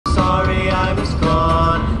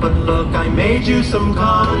made you some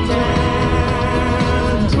content.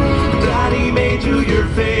 Daddy made you your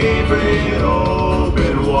favorite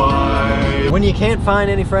open wide. When you can't find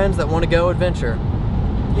any friends that want to go adventure,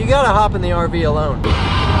 you gotta hop in the RV alone.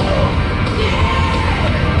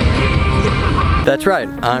 That's right,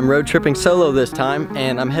 I'm road tripping solo this time,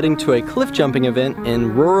 and I'm heading to a cliff jumping event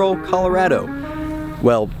in rural Colorado.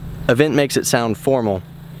 Well, event makes it sound formal.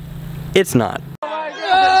 It's not.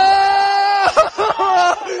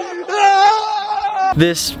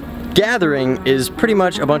 This gathering is pretty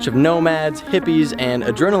much a bunch of nomads, hippies, and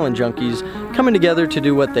adrenaline junkies coming together to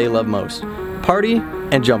do what they love most: party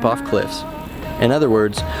and jump off cliffs. In other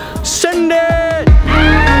words, send it!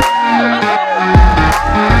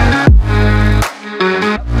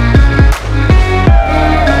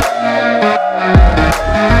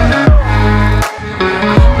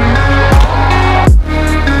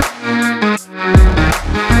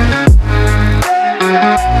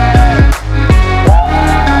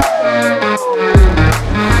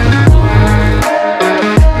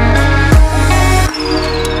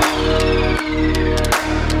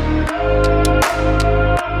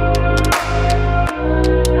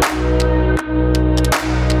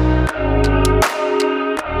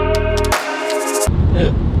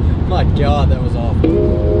 My God, that was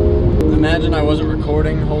awful. Imagine I wasn't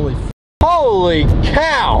recording. Holy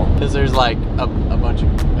cow! Because there's like a bunch of,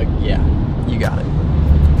 yeah, you got it.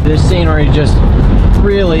 This scenery just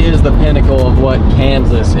really is the pinnacle of what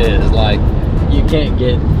Kansas is. Like, you can't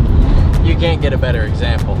get a better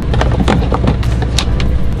example.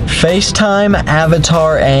 FaceTime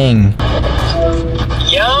Avatar Aang.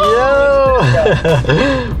 Yo!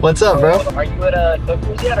 What's up, bro? Are you at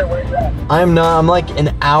Clippers yet, or where are you at? I'm not. I'm like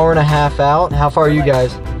an hour and a half out. How far are you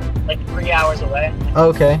guys? Like 3 hours away.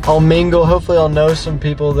 Okay. I'll mingle. Hopefully I'll know some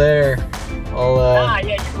people there. Yeah,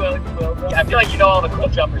 you will, I feel like you know all the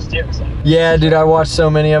cliff jumpers too, so. Yeah, dude, I watched so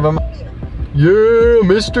many of them. Yeah,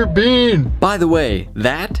 Mr. Bean! By the way,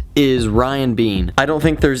 that is Ryan Bean. I don't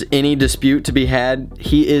think there's any dispute to be had.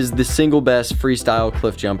 He is the single best freestyle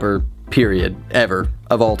cliff jumper, period, ever,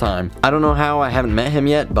 of all time. I don't know how I haven't met him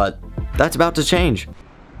yet, but that's about to change.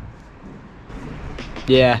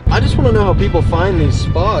 Yeah. I just want to know how people find these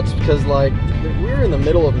spots, because like, we're in the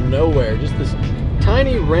middle of nowhere, just this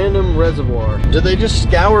tiny random reservoir. Did they just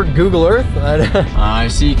scour Google Earth? I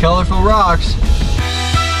see colorful rocks.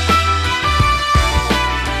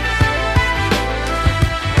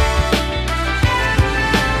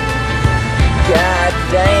 God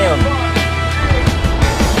damn.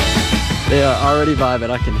 They are already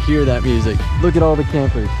vibing. I can hear that music. Look at all the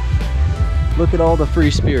campers. Look at all the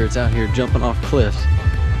free spirits out here jumping off cliffs.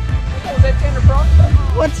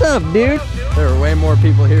 What's up, dude? There are way more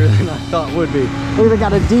people here than I thought would be. Look, they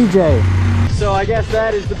got a DJ. So I guess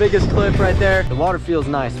that is the biggest cliff right there. The water feels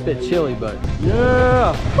nice, a bit chilly, but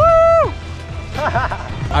yeah. Woo!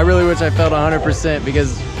 I really wish I felt 100%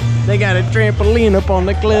 because they got a trampoline up on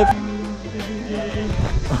the cliff.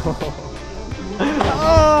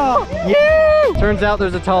 Oh, yeah! Turns out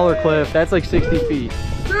there's a taller cliff. That's like 60 feet.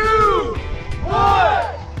 2, 1,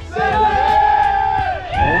 send it!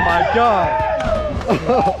 Oh my God.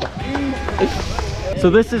 So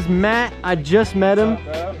this is Matt. I just met him.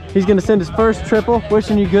 He's gonna send his first triple.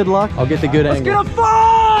 Wishing you good luck. I'll get the good angle. Let's get a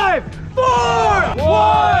 5, 4,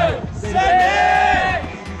 1, send it!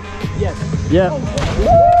 Yes. Yeah.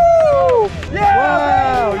 Woo! Yeah!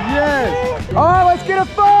 Wow, yes! All right, let's get a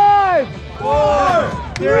 5, 4,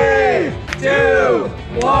 3, 2,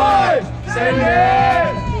 1, send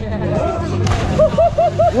it!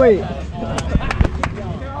 Wait.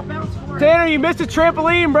 Tanner, you missed a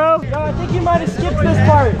trampoline, bro. No, I think you might have skipped this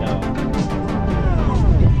part.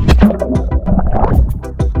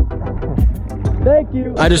 Thank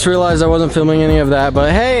you. I just realized I wasn't filming any of that,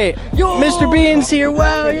 but hey, Mr. Bean's here.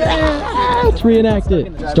 Wow, yeah. Let's reenact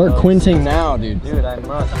it. Start quinting now, dude. Dude, I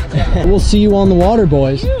must. We'll see you on the water,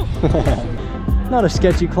 boys. Not a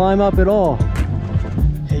sketchy climb up at all.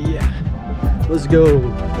 Hey, yeah. Let's go.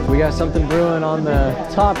 We got something brewing on the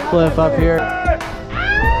top cliff up here.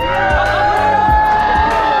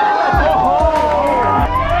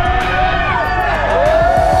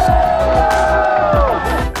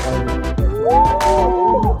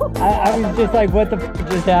 I was just like, what the f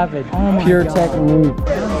just happened? Oh my Pure God. Technique.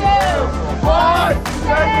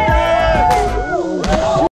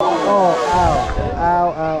 Oh, ow. Ow,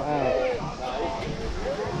 ow, ow.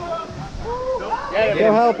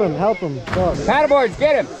 Go help him, help him. Go. Paddleboards,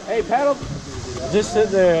 get him. Hey, paddle. Just sit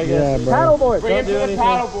there, I guess. Yeah, bro. Paddleboard. Bring him to the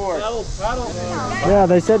paddleboard. Yeah,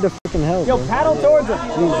 they said to fucking help. Yo, paddle towards him.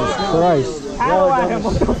 Jesus Christ. Paddle at him.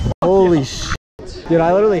 Holy shit. Dude,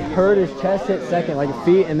 I literally heard his chest hit second, like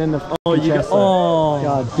feet, and then the chest. Oh,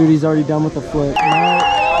 God, dude, he's already done with the flip. No.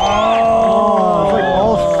 Oh, it's like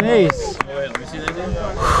all face. Wait, let me see that,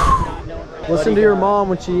 dude. Listen to your mom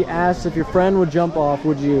when she asks if your friend would jump off,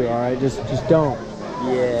 would you? All right, just don't.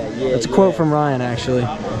 Yeah. That's a quote from Ryan, actually.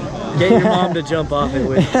 Get your mom to jump off it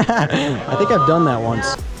with you. I think I've done that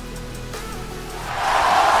once.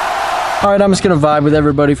 All right, I'm just gonna vibe with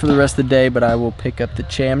everybody for the rest of the day, but I will pick up the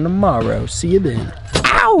cham tomorrow. See you then.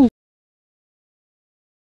 Ow!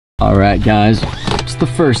 All right, guys, it's the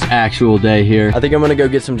first actual day here. I think I'm gonna go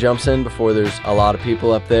get some jumps in before there's a lot of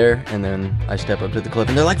people up there, and then I step up to the cliff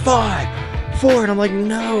and they're like, 5, 4, and I'm like,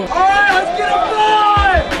 no. All right, let's get a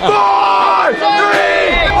 5! 4,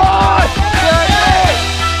 3, 5!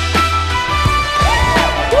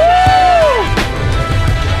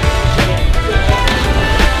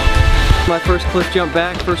 My first cliff jump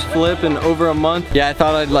back, first flip in over a month. Yeah, I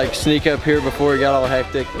thought I'd like sneak up here before it got all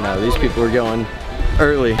hectic. No, these people are going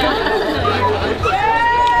early.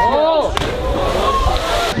 Oh!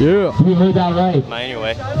 Yeah. We heard that right.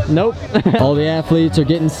 Anyway. Nope. All the athletes are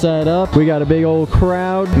getting set up. We got a big old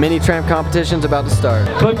crowd. Mini tramp competition's about to start.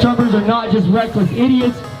 Cliff jumpers are not just reckless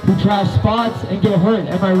idiots who trash spots and get hurt.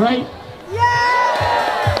 Am I right?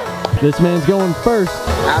 Yeah! This man's going first.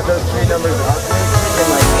 Add those 3 numbers up.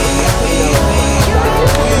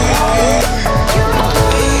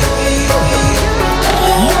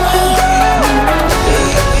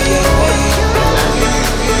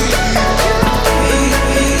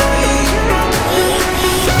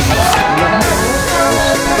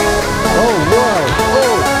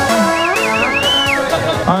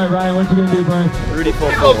 All right, Ryan, what you gonna do, bud? Rudy full.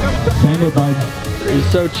 Send it, bud. He's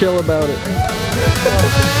so chill about it.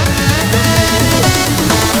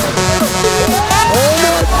 Oh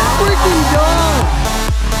my freaking God!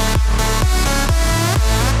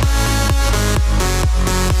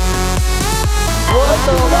 What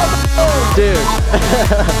the dude?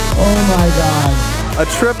 Oh my God. A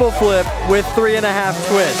triple flip with 3.5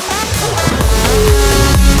 twists.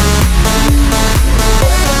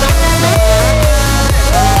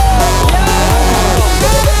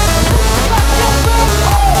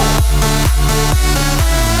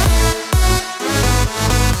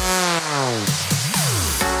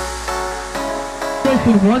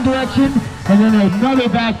 In one direction and then another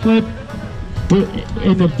backflip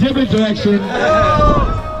in the different direction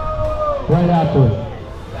right afterwards.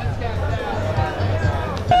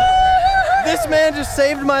 This man just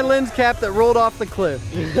saved my lens cap that rolled off the cliff.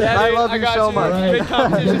 Yeah, I dude, love you so much. Right. Big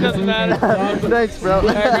competition doesn't matter. Thanks, bro.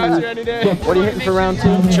 I got you any day. What are you hitting for round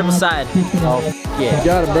 2? Triple side. Oh, yeah. You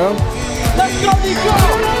got it, bro. Let's go, Nico!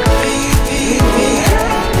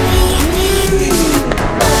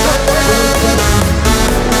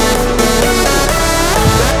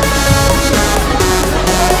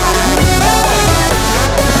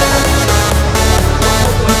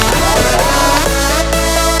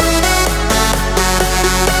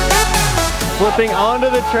 Flipping onto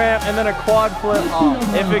the tramp and then a quad flip off.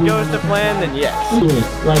 If it goes to plan, then yes.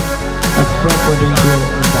 Like a front foot into it.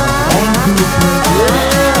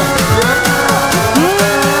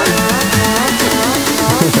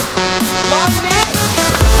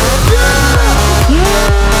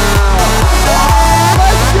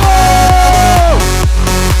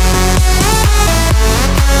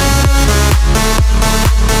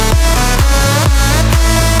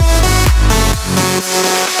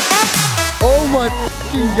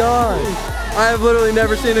 God, I have literally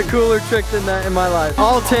never seen a cooler trick than that in my life.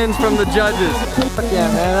 All 10s from the judges. Fuck yeah,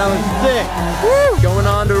 man, that was sick. Woo! Going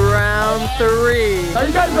on to round 3. Are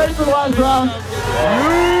you guys ready for the last round?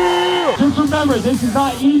 Yeah! Just remember, this is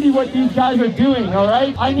not easy what these guys are doing, all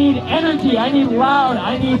right? I need energy, I need loud,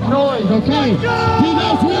 I need noise, okay? Do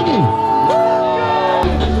this with me!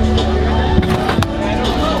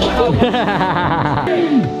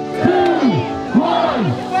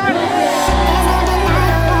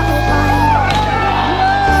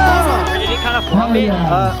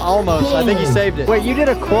 Almost. I think he saved it. Wait, you did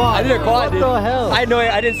a quad. I did a quad, dude. What the hell? I had no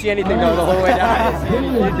idea. I didn't see anything though the whole way down.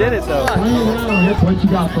 You did it though. What you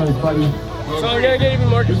got for us, buddy? So we're gonna get even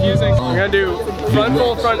more confusing. We're gonna do front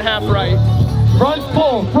full, front half right. Front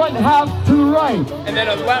full, front half to right. And then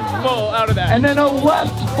a left full out of that. And then a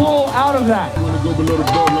left full out of that.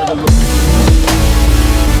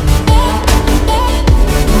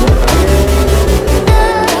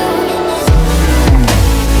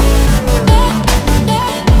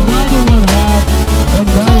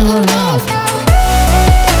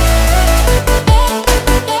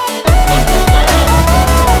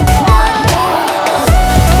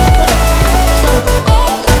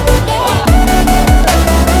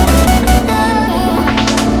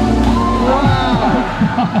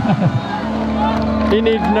 He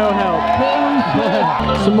needs no help.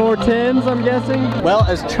 Some more 10s, I'm guessing. Well,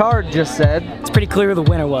 as Chard just said, It's pretty clear who the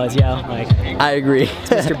winner was, yeah. Like, I agree.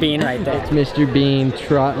 Mr. Bean right there. It's Mr. Bean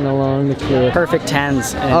trotting along the cliff. Perfect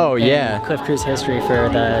 10s in Cliff Cruise history for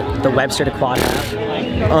the Webster to quad half.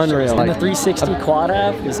 Unreal. And the 360 quad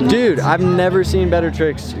half is dude, I've never seen better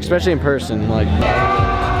tricks, especially in person. Like,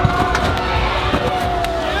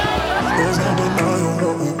 There's no denying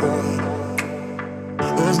what we want.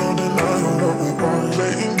 There's no denying what we want.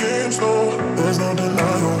 Playing games, no. There's no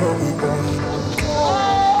denying what we want.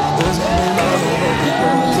 There's no denying what we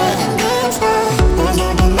want. Playing games, no. There's no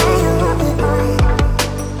denying what we want.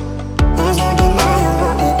 There's no denying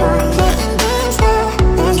what we want. Playing games, no.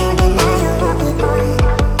 There's no denying what we want.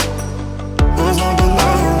 There's no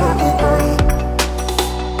denying what we want.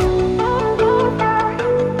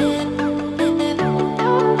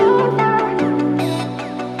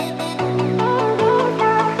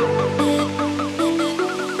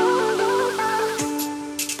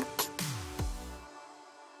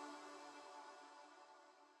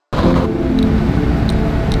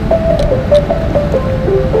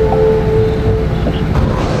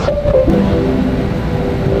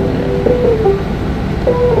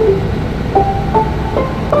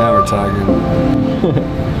 now we're talking.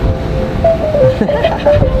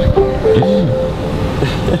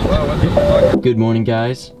 Good morning,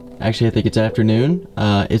 guys. Actually, I think it's afternoon.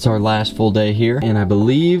 It's our last full day here, and I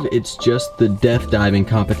believe it's just the death diving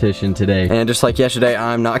competition today. And just like yesterday,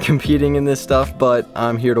 I'm not competing in this stuff, but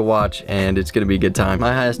I'm here to watch, and it's gonna be a good time.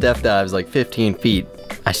 My highest death dive is like 15 feet.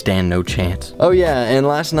 I stand no chance. Oh yeah, and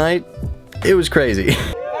last night, it was crazy.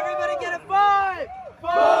 Everybody get a 5,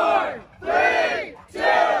 4, 3, 2,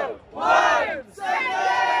 1,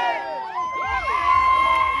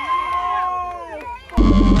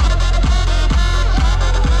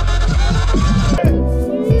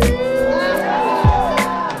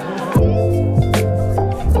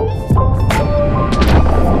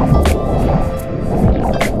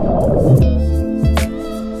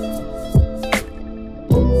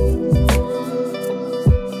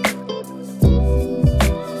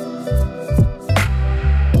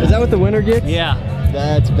 Is that what the winner gets? Yeah.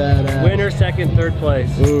 That's badass. Winner, second, third place.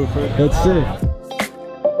 Ooh, that's sick.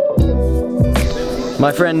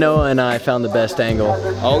 My friend Noah and I found the best angle.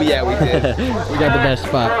 Oh yeah, we did. We got the best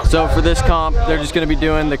spot. So for this comp, they're just gonna be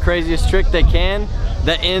doing the craziest trick they can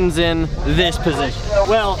that ends in this position.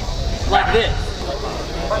 Well, like this.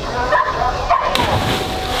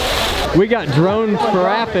 We got drone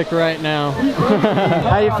traffic right now.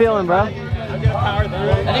 How you feeling, bro?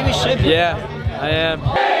 I think we should be. Yeah, I am.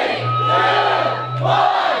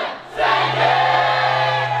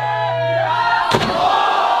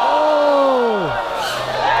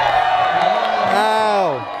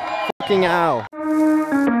 Ow! Fucking ow.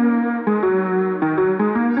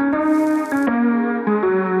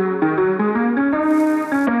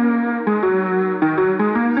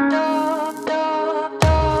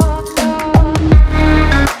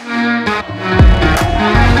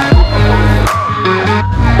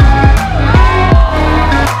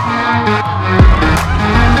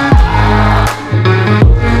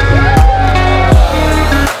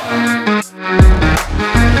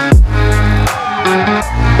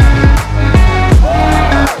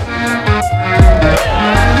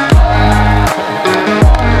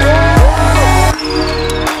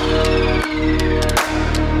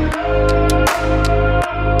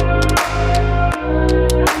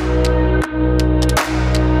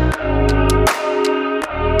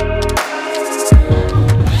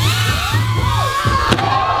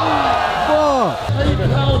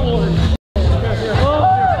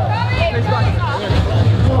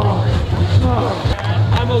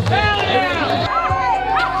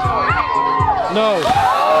 No.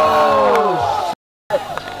 Oh.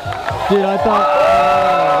 Dude, I thought. Oh,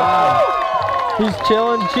 wow. He's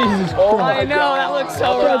chilling. Jesus Christ. I know, that looks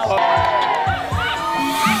so rough.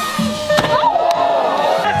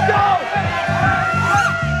 Let's go!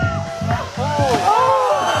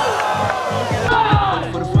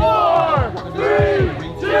 5, 4, 3,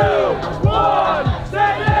 2, 1,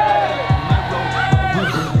 set it!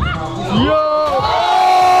 Yo!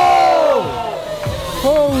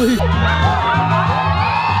 Holy.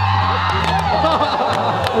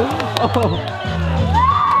 Oh.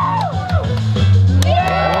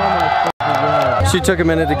 She took a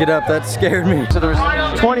minute to get up. That scared me. So there was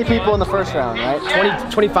 20 people in the first round,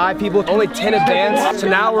 right? 25 people, only 10 advanced. So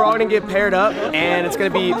now we're all gonna get paired up, and it's gonna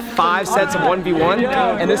be 5 sets of 1v1.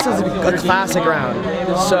 And this is a classic round.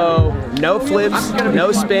 So no flips,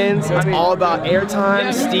 no spins. It's all about airtime,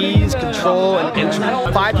 steez, control, and entry.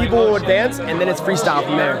 5 people will advance, and then it's freestyle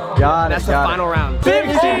from there. That's the final round.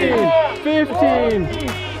 15, 15,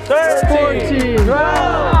 13,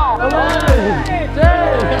 12, 11,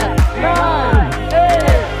 10, 9, 8,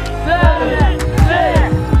 7,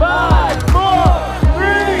 6, 5, 4,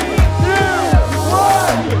 3, 2,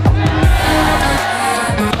 1.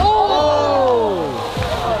 Oh!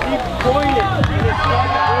 He pointed.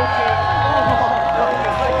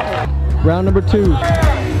 Round number 2.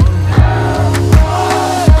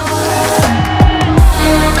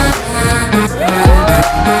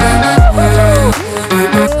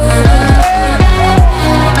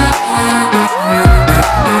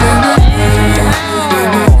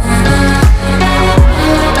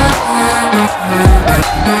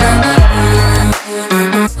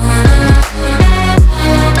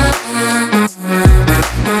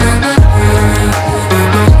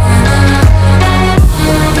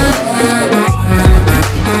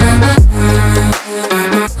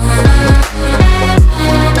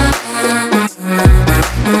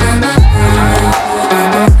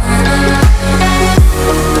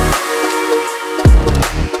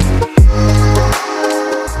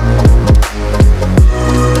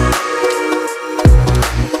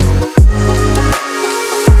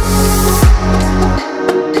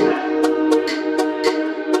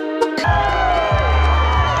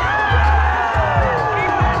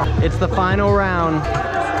 It's the final round.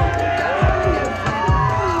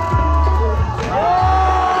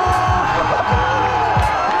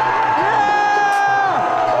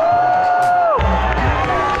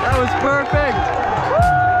 That was perfect.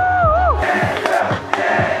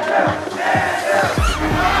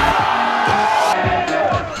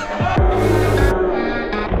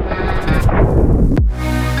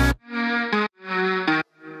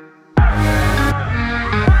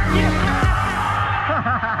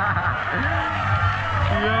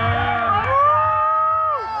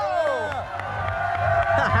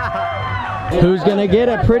 Who's gonna get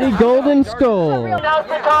a pretty golden skull?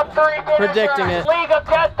 Predicting it. League of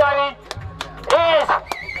Death Diving is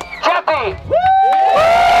Jeffy.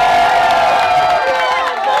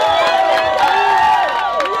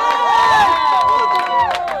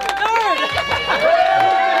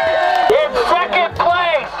 In second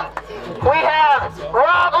place, we have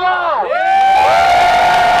Rob Lowe.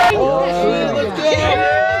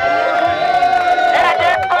 And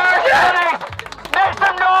in first place, make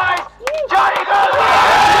some noise, Johnny Goes.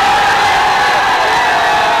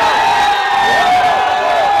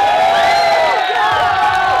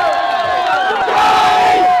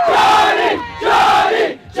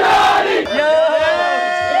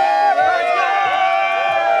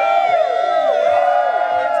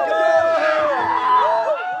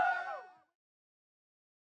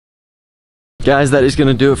 Guys, that is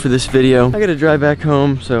gonna do it for this video. I gotta drive back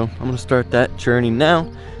home, so I'm gonna start that journey now.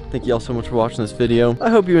 Thank you all so much for watching this video.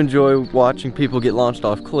 I hope you enjoy watching people get launched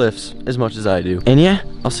off cliffs as much as I do. And yeah,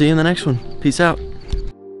 I'll see you in the next one. Peace out.